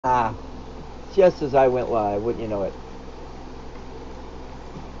Ah, just as I went live, wouldn't you know it?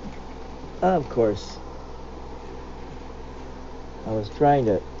 Of course. I was trying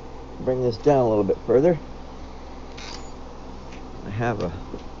to bring this down a little bit further. I have a...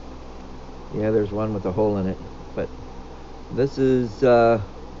 Yeah, there's one with a hole in it. But this is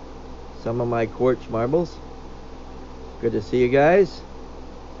some of my quartz marbles. Good to see you guys.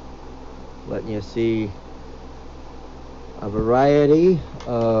 Letting you see a variety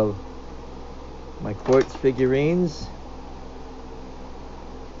of my quartz figurines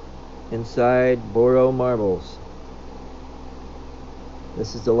inside boro marbles.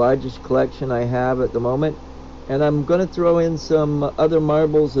 This is the largest collection I have at the moment, and I'm going to throw in some other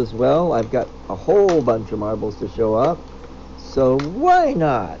marbles as well. I've got a whole bunch of marbles to show off, so why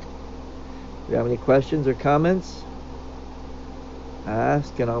not? If you have any questions or comments,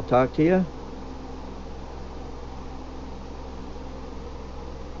 ask and I'll talk to you.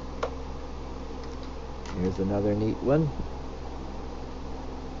 Here's another neat one.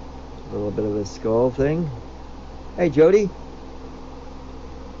 A little bit of a skull thing. Hey, Jody.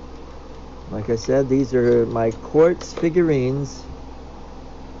 Like I said, these are my quartz figurines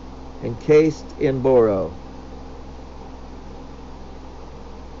encased in boro.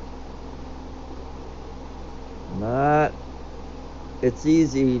 It's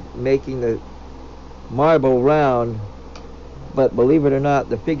easy making the marble round, but believe it or not,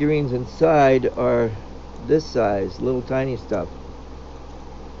 the figurines inside are this size, little tiny stuff.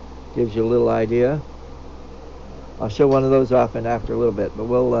 Gives you a little idea. I'll show one of those off in after a little bit, but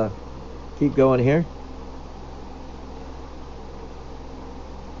we'll keep going here.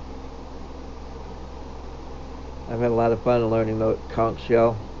 I've had a lot of fun learning the conch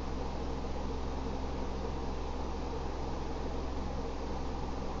shell.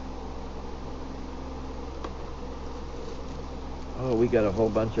 Oh, we got a whole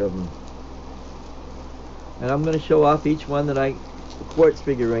bunch of them. And I'm going to show off each one that I quartz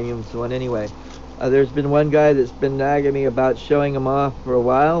figurines one anyway. There's been one guy that's been nagging me about showing them off for a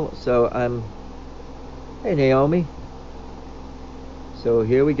while, so hey Naomi. So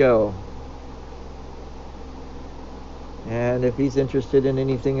here we go. And if he's interested in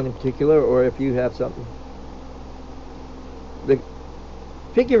anything in particular, or if you have something. The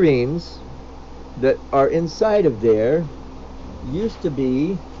figurines that are inside of there used to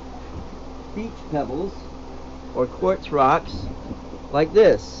be beach pebbles or quartz rocks like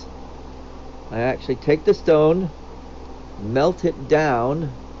this. I actually take the stone, melt it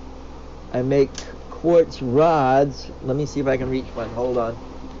down, I make quartz rods. Let me see if I can reach one. Hold on.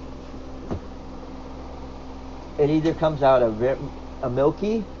 It either comes out a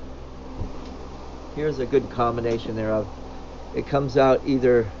milky. Here's a good combination thereof. It comes out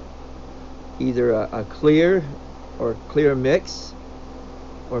either a clear or clear mix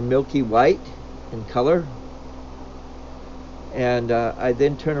or milky white in color. And I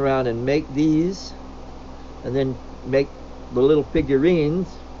then turn around and make these, and then make the little figurines,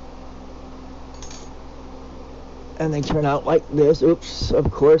 and they turn out like this. Oops, of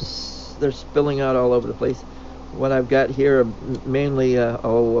course they're spilling out all over the place. What I've got here are mainly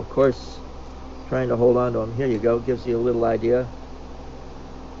oh, of course, trying to hold on to them. Here you go, gives you a little idea.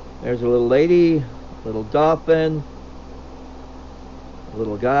 There's a little lady, a little dolphin, a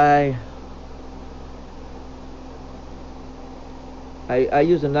little guy. I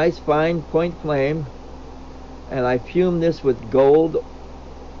use a nice fine point flame, and I fume this with gold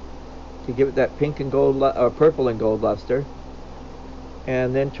to give it that pink and gold or purple and gold luster,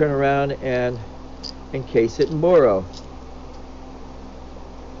 and then turn around and encase it in boro.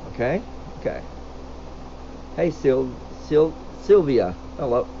 Okay. Hey, Sylvia.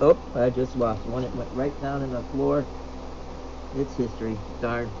 Hello. Oh, I just lost one. It went right down in the floor. It's history.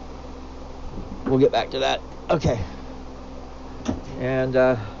 Darn. We'll get back to that. Okay. And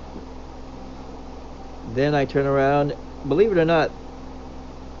then I turn around. Believe it or not,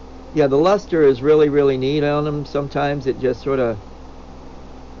 yeah, the luster is really, really neat on them. Sometimes it just sort of,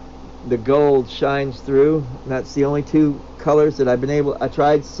 the gold shines through. That's the only two colors that I've been able. I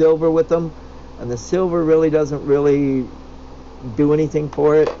tried silver with them, and the silver really doesn't really do anything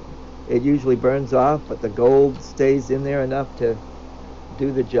for it. It usually burns off, but the gold stays in there enough to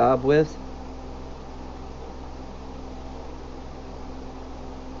do the job with.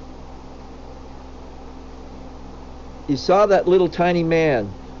 You saw that little tiny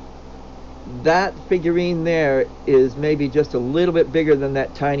man. That figurine there is maybe just a little bit bigger than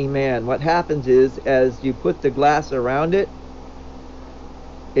that tiny man. What happens is, as you put the glass around it,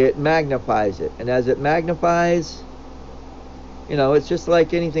 it magnifies it. And as it magnifies, you know, it's just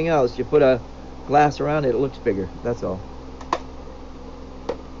like anything else. You put a glass around it, it looks bigger. That's all.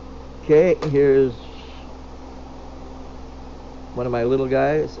 Okay, here's one of my little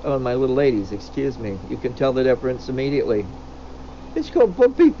guys. Oh, my little ladies, excuse me. You can tell the difference immediately. It's called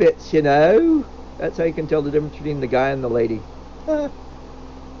bumpy bits, you know. That's how you can tell the difference between the guy and the lady. Who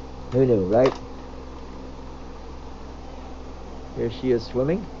knew, right? Here she is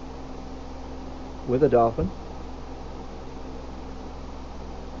swimming with a dolphin.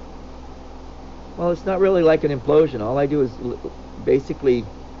 Well, it's not really like an implosion. All I do is basically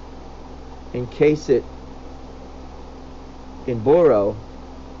encase it in boro,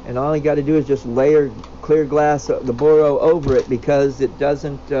 and all you got to do is just layer clear glass, the boro, over it, because it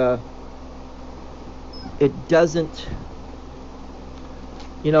doesn't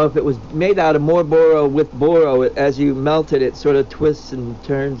you know, if it was made out of more boro with boro, as you melt it, it sort of twists and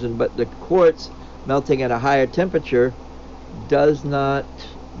turns, but the quartz melting at a higher temperature does not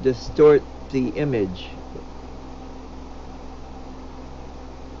distort the image.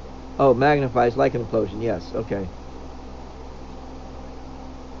 Oh, magnifies like an implosion. Yes, okay.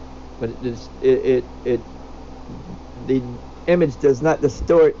 But the image does not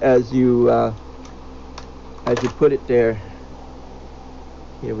distort as you put it there.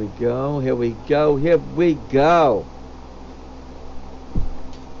 Here we go. Here we go. Here we go.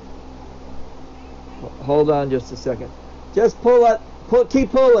 Hold on just a second. Just pull up.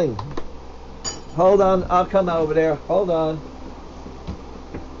 Keep pulling. Hold on. I'll come over there. Hold on.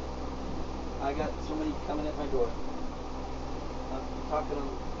 I got somebody coming at my door. I'm talking on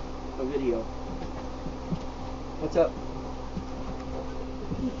a video. What's up?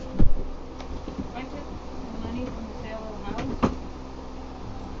 I took money from the sale of the house.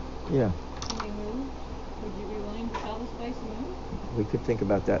 Yeah. Can we move? Would you be willing to sell this place and move? We could think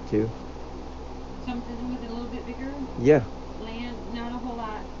about that too. Something with it a little bit bigger? Yeah. Land, not a whole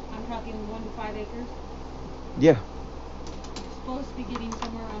lot. I'm talking 1 to 5 acres. Yeah. Supposed to be getting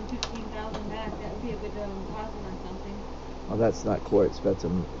somewhere around 15,000 back. That would be a good deposit on something. Oh, that's not quartz. That's a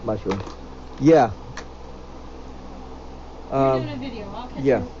mushroom. Yeah. You're doing a video. I'll catch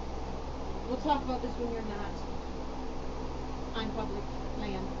yeah. you. We'll talk about this when you're not on public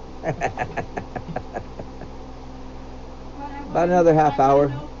land. About another half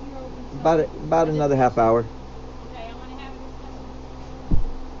hour. About another half hour. Okay, I want to have a discussion.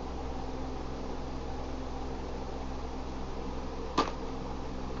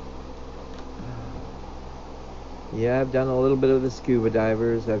 Yeah, I've done a little bit of the scuba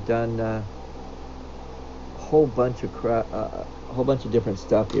divers. I've done a whole bunch of different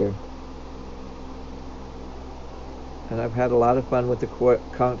stuff here, and I've had a lot of fun with the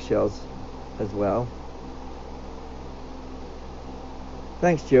conch shells as well.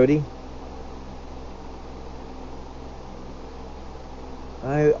 Thanks, Jody.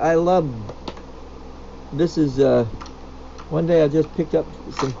 I love. This is one day I just picked up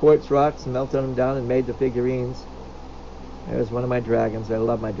some quartz rocks and melted them down and made the figurines. There's one of my dragons. I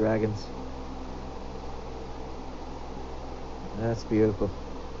love my dragons. That's beautiful.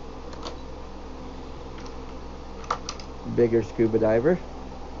 Bigger scuba diver.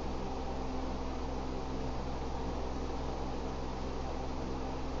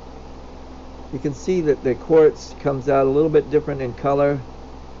 You can see that the quartz comes out a little bit different in color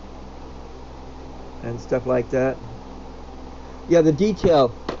and stuff like that. Yeah, the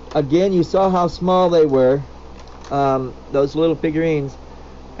detail. Again, you saw how small they were, those little figurines,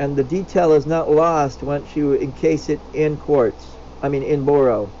 and the detail is not lost once you encase it in quartz. I mean in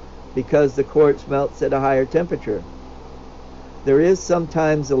boro, because the quartz melts at a higher temperature. There is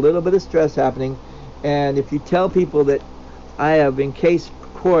sometimes a little bit of stress happening, and if you tell people that I have encased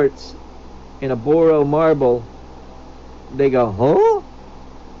quartz in a boro marble, they go, huh?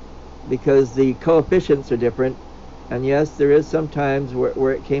 Because the coefficients are different, and yes, there is sometimes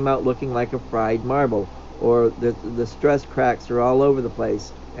where it came out looking like a fried marble, or the stress cracks are all over the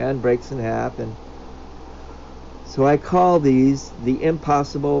place and breaks in half, and so I call these the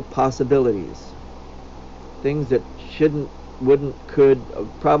impossible possibilities. Things that shouldn't, wouldn't, could.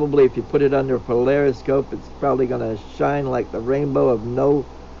 Probably if you put it under a polariscope, it's probably going to shine like the rainbow of no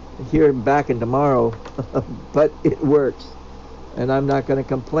here, back, and tomorrow. But it works, and I'm not going to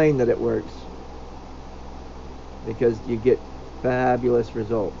complain that it works, because you get fabulous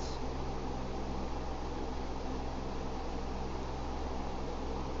results.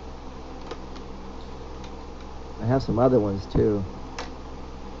 I have some other ones too.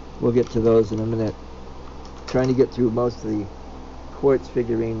 We'll get to those in a minute. Trying to get through most of the quartz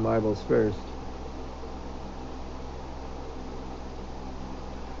figurine marbles first.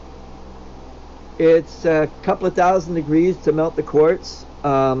 It's a couple of thousand degrees to melt the quartz.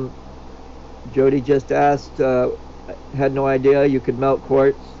 Jody just asked, had no idea you could melt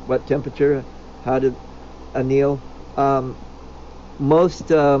quartz. What temperature? How to anneal? Most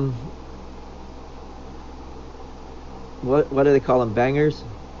what do they call them? Bangers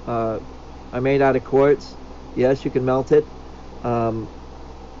are made out of quartz. Yes, you can melt it, and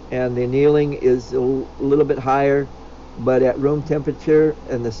the annealing is a little bit higher, but at room temperature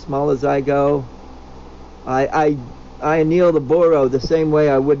and as small as I go, I anneal the boro the same way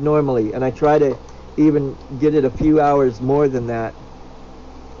I would normally, and I try to even get it a few hours more than that,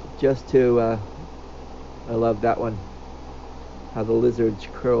 just to I love that one, how the lizard's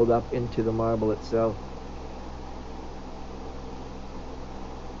curled up into the marble itself.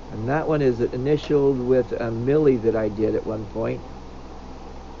 And that one is initialed with a milli that I did at one point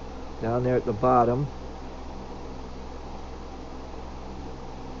down there at the bottom.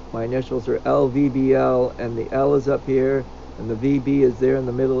 My initials are LVBL, and the L is up here, and the VB is there in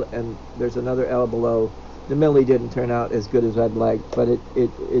the middle, and there's another L below. The milli didn't turn out as good as I'd like, but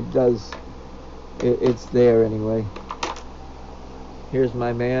it's there anyway. Here's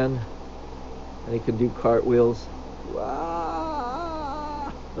my man, and he can do cartwheels.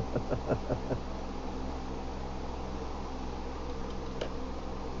 Wow.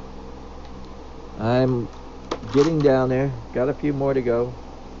 I'm getting down there. Got a few more to go.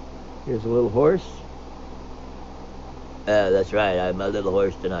 Here's a little horse. That's right. I'm a little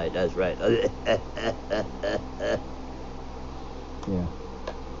horse tonight. That's right. Yeah.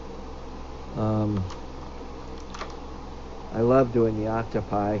 I love doing the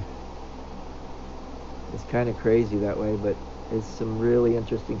octopi. It's kind of crazy that way, but it's some really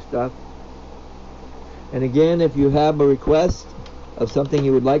interesting stuff. And again, if you have a request of something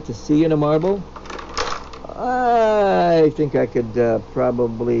you would like to see in a marble, I think I could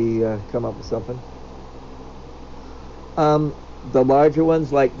probably come up with something. The larger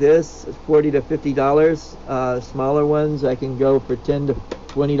ones like this, $40 to $50. Smaller ones, I can go for $10 to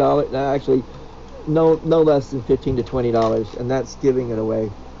 $20. Actually, no less than $15 to $20, and that's giving it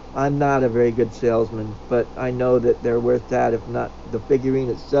away. I'm not a very good salesman, but I know that they're worth that. If not, the figurine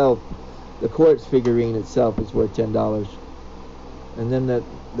itself, the quartz figurine itself, is worth $10, and then the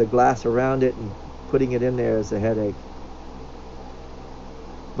glass around it and putting it in there is a headache.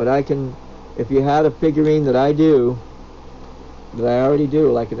 But I can, if you had a figurine that I already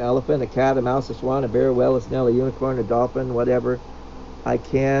do, like an elephant, a cat, a mouse, a swan, a bear, a whale, a snail, a unicorn, a dolphin, whatever, I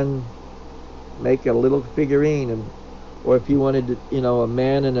can make a little figurine. And or if you wanted to, a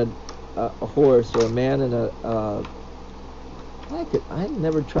man and a horse, or a man and I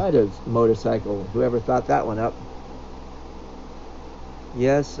never tried a motorcycle. Whoever thought that one up?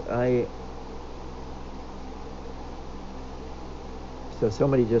 Yes, so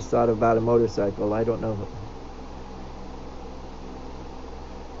somebody just thought about a motorcycle. I don't know.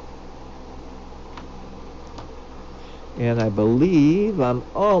 And I believe I'm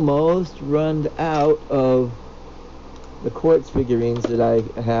almost run out of the quartz figurines that I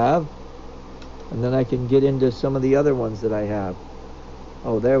have, and then I can get into some of the other ones that I have.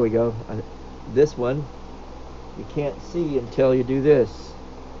 Oh, there we go. This one you can't see until you do this.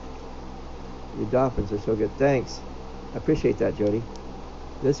 Your dolphins are so good. Thanks. I appreciate that, Jody.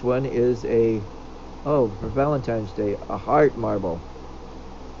 This one is for Valentine's Day, a heart marble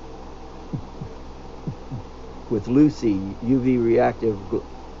with Lucy UV reactive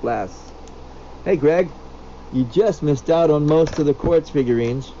glass. Hey, Greg. You just missed out on most of the quartz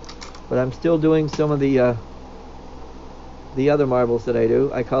figurines, but I'm still doing some of the other marbles that I do.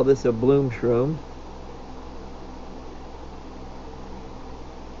 I call this a bloom shroom.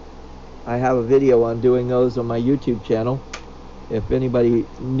 I have a video on doing those on my YouTube channel, if anybody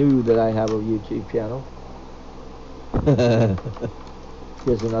knew that I have a YouTube channel.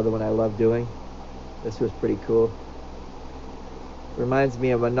 Here's another one I love doing. This was pretty cool. Reminds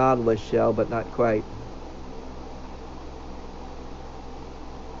me of a nautilus shell, but not quite.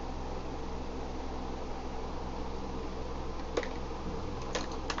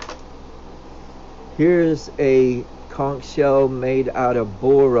 Here's a conch shell made out of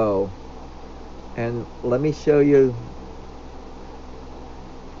boro, and let me show you,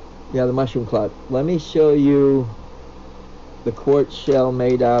 the mushroom cloud. Let me show you the quartz shell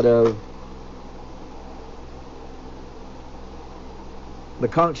made out of, the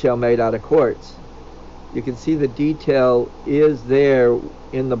conch shell made out of quartz. You can see the detail is there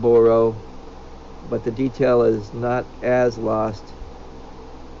in the boro, but the detail is not as lost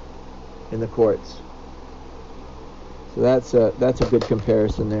in the quartz. So that's a good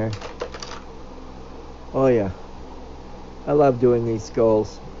comparison there. Oh yeah, I love doing these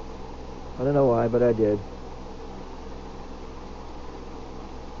skulls. I don't know why, but I did.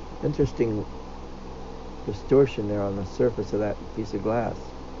 Interesting distortion there on the surface of that piece of glass.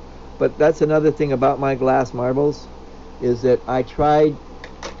 But that's another thing about my glass marbles, is that I tried,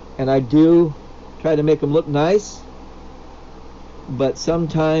 and I do try to make them look nice, but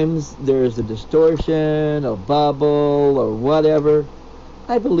sometimes there's a distortion, a bubble, or whatever.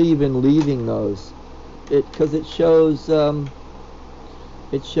 I believe in leaving those, because it shows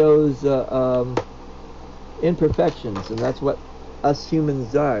imperfections, and that's what us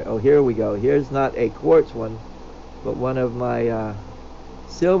humans are. Oh, here we go. Here's not a quartz one, but one of my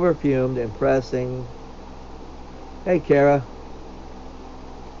silver fumed impressing. Hey, Kara.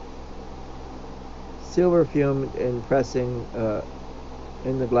 Silver fumed impressing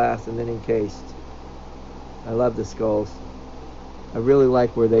in the glass and then encased. I love the skulls. I really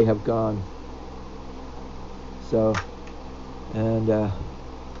like where they have gone. So, and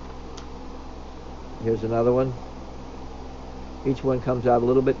here's another one. Each one comes out a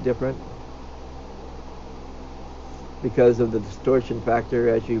little bit different because of the distortion factor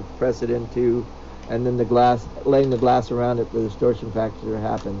as you press it into, and then the glass, laying the glass around it, the distortion factor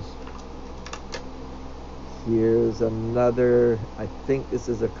happens. Here's another, I think this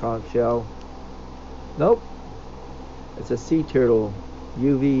is a conch shell. Nope. It's a sea turtle,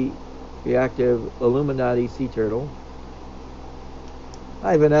 UV reactive Illuminati sea turtle.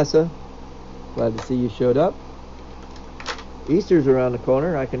 Hi, Vanessa. Glad to see you showed up. Easter's around the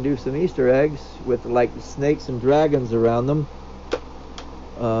corner. I can do some Easter eggs with like snakes and dragons around them.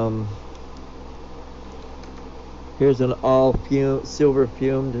 Here's an all silver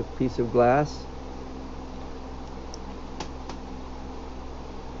fumed piece of glass.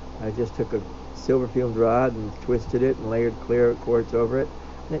 I just took a silver fumed rod and twisted it and layered clear quartz over it.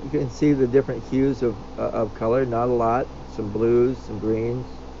 And you can see the different hues of color, not a lot. Some blues, some greens.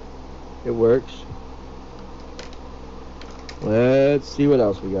 It works. Let's see what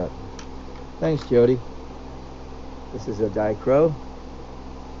else we got. Thanks, Jody. This is a dichro.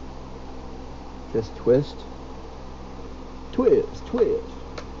 Just twist. Twist, twist.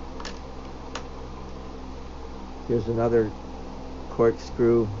 Here's another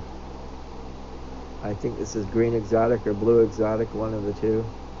corkscrew. I think this is green exotic or blue exotic, one of the two.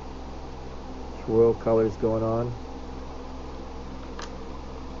 Swirl colors going on.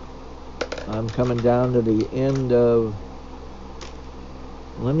 I'm coming down to the end of,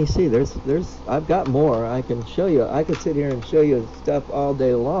 let me see, I've got more. I can show you, I could sit here and show you stuff all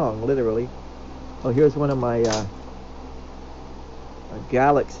day long, literally. Oh, here's one of my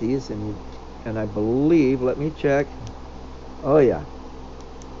galaxies, and I believe, let me check. Oh yeah.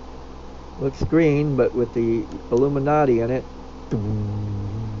 Looks green, but with the Illuminati in it.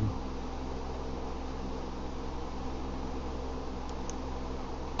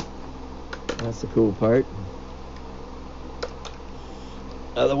 That's the cool part.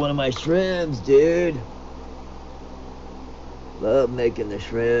 Another one of my shrimps, dude. Love making the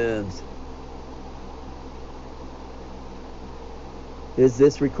shrimps. Is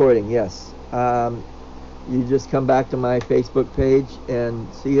this recording? Yes. You just come back to my Facebook page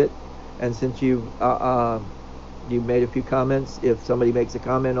and see it. And since you've made a few comments, if somebody makes a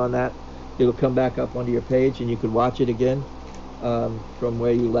comment on that, it'll come back up onto your page and you can watch it again from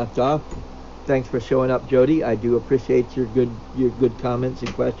where you left off. Thanks for showing up, Jody. I do appreciate your good comments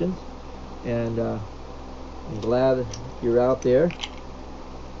and questions, and I'm glad you're out there,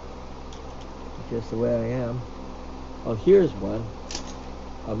 just the way I am. Oh, here's one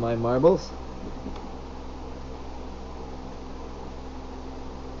of my marbles.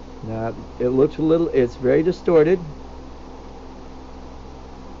 Now, it looks a little, it's very distorted,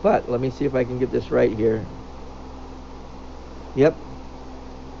 but let me see if I can get this right here. Yep.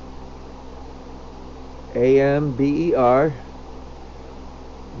 AMBER,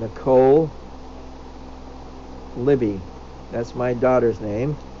 Nicole Libby. That's my daughter's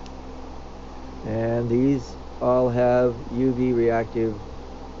name. And these all have UV reactive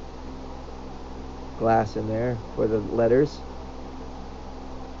glass in there for the letters.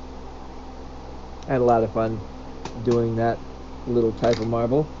 I had a lot of fun doing that little type of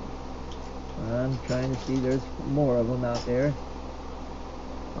marble. I'm trying to see, there's more of them out there.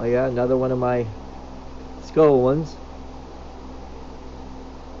 Oh yeah, another one of my skull ones.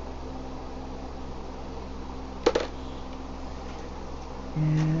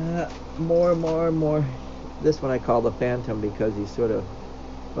 Yeah, more. This one I call the Phantom because he's sort of,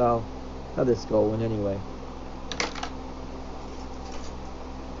 well, another skull one anyway.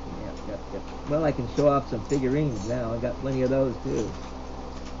 Yep. Well, I can show off some figurines now. I got plenty of those too.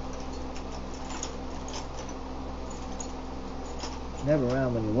 Never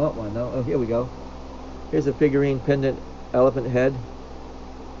around when you want one though. Oh, here we go. Here's a figurine pendant elephant head.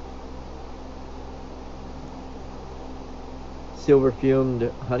 silver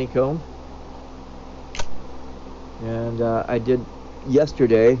fumed honeycomb. And I did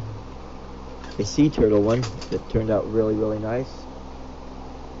yesterday a sea turtle one that turned out really, really nice.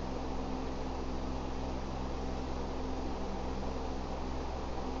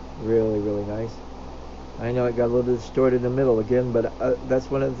 Really, really nice. I know it got a little distorted in the middle again, but that's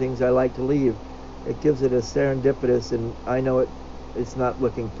one of the things I like to leave. It gives it a serendipitous, and I know it's not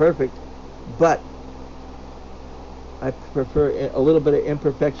looking perfect, but I prefer a little bit of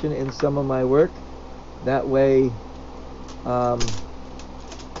imperfection in some of my work. That way, again,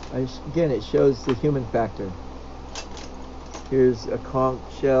 it shows the human factor. Here's a conch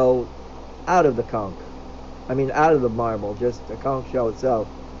shell out of the conch. I mean, out of the marble, just a conch shell itself.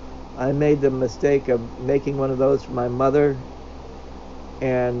 I made the mistake of making one of those for my mother,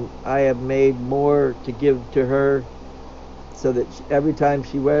 and I have made more to give to her so that every time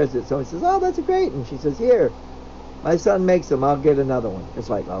she wears it, someone says, "Oh, that's great," and she says, "Here, my son makes them, I'll get another one." It's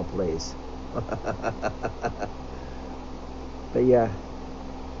like, oh, please. But yeah,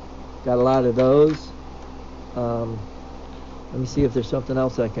 got a lot of those. Let me see if there's something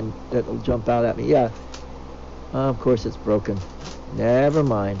else that'll jump out at me. Yeah, of course it's broken. Never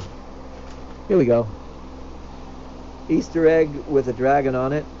mind. Here we go. Easter egg with a dragon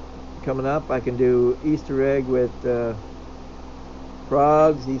on it coming up. I can do Easter egg with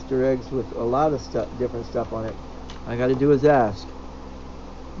frogs, Easter eggs with a lot of stuff, different stuff on it. I got to do is ask.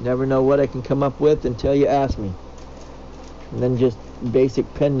 Never know what I can come up with until you ask me. And then just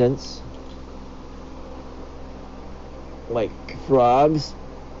basic pendants like frogs.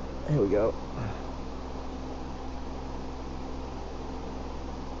 Here we go.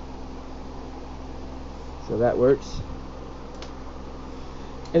 So that works.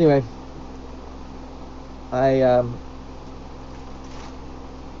 Anyway,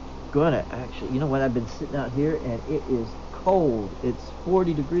 gonna actually, you know what, I've been sitting out here and it is cold. It's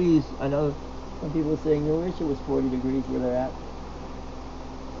 40 degrees. I know some people are saying they wish it was 40 degrees where they're at,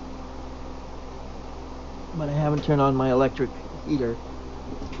 but I haven't turned on my electric heater,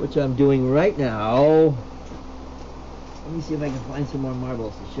 which I'm doing right now. Let me see if I can find some more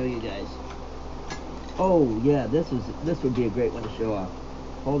marbles to show you guys. Oh yeah, this would be a great one to show off.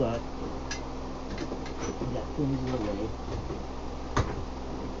 Hold on. That thing's in the way.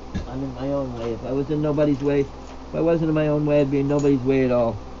 I'm in my own way. If I was in nobody's way, if I wasn't in my own way, I'd be in nobody's way at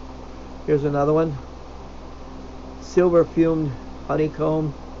all. Here's another one. Silver fumed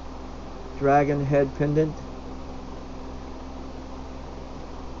honeycomb dragon head pendant.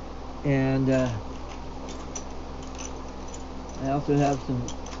 And I also have some.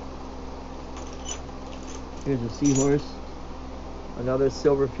 Here's a seahorse. Another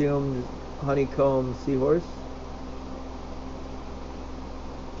silver fumed honeycomb seahorse.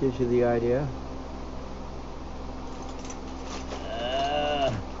 Gives you the idea.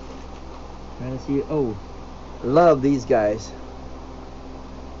 Trying to see. Oh, love these guys.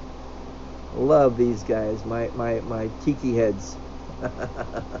 Love these guys. My tiki heads.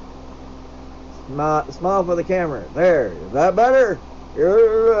 Smile for the camera. There. Is that better?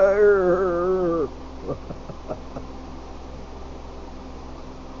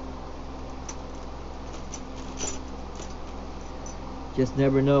 Just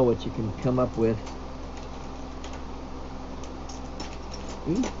never know what you can come up with.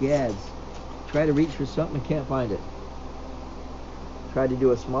 Egads. Try to reach for something and can't find it. Tried to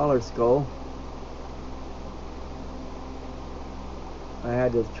do a smaller skull. I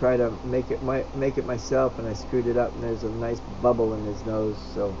had to try to make it myself, and I screwed it up, and there's a nice bubble in his nose.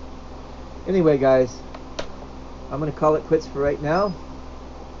 So anyway, guys, I'm going to call it quits for right now.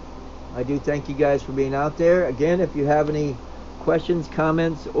 I do thank you guys for being out there. Again, if you have any questions,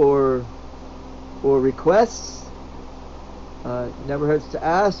 comments, or requests, never hurts to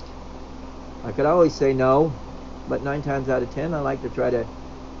ask. I could always say no, but 9 times out of 10 I like to try to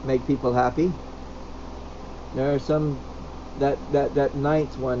make people happy. There are some that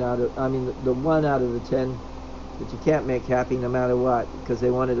ninth one out of, I mean the 1 out of the 10 that you can't make happy no matter what, because they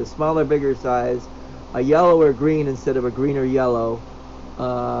wanted a smaller, bigger size, a yellow or green instead of a green or yellow.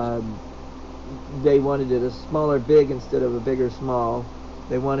 They wanted it a smaller big instead of a bigger small.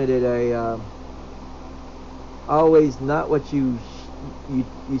 They wanted it a always not what you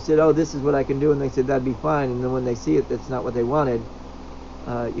said, oh, this is what I can do, and they said that'd be fine, and then when they see it, that's not what they wanted.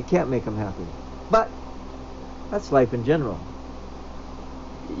 You can't make them happy. But that's life in general.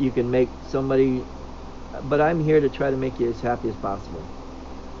 You can make somebody, but I'm here to try to make you as happy as possible.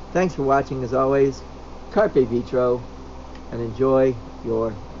 Thanks for watching as always. Carpe Vitro, and enjoy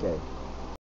your day.